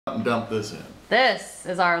Dump this in. This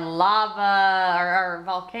is our lava, our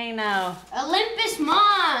volcano. Olympus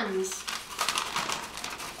Mons.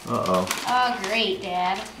 Uh-oh. Oh, great,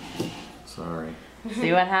 Dad. Sorry.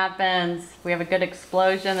 See what happens. We have a good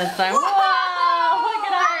explosion this time. Whoa! Look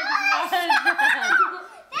at our explosion.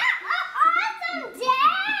 Awesome,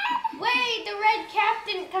 Dad. Wait, the red cap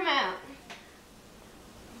didn't come out.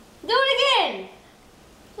 Do it again.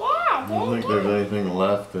 Yeah, I don't think there's anything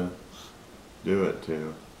left to do it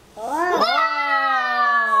to. Whoa!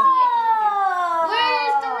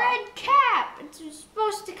 Where's the red cap? It's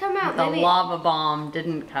supposed to come out. The lava bomb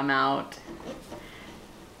didn't come out.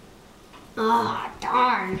 Oh,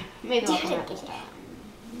 darn. Maybe I'll come out this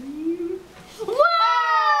time.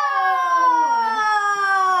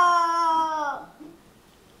 Whoa!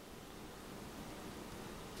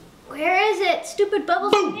 Where is it? Stupid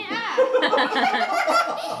bubbles. Yeah. Do it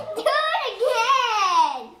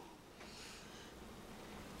again.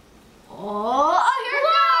 Oh, here it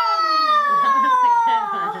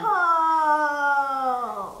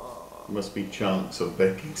comes. Must be chunks of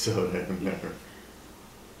baking soda in there.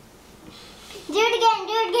 Do it again,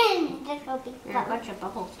 do it again. This will be There are a fun. bunch of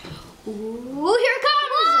bubbles. Ooh, here it comes.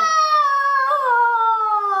 Whoa!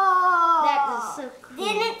 That is so cool.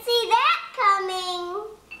 Didn't see that coming.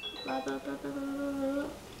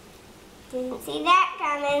 Didn't see that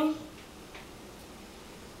coming.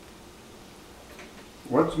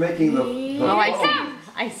 What's making the Oh, I see.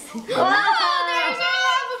 I see. Oh,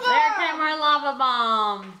 There came our lava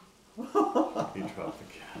bomb. He dropped the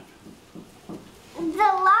cap. The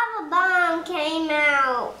lava bomb came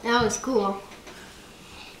out. that was cool.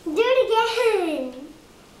 Do it again.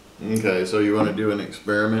 Okay, so you want to do an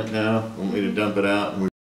experiment now? Want me to dump it out and we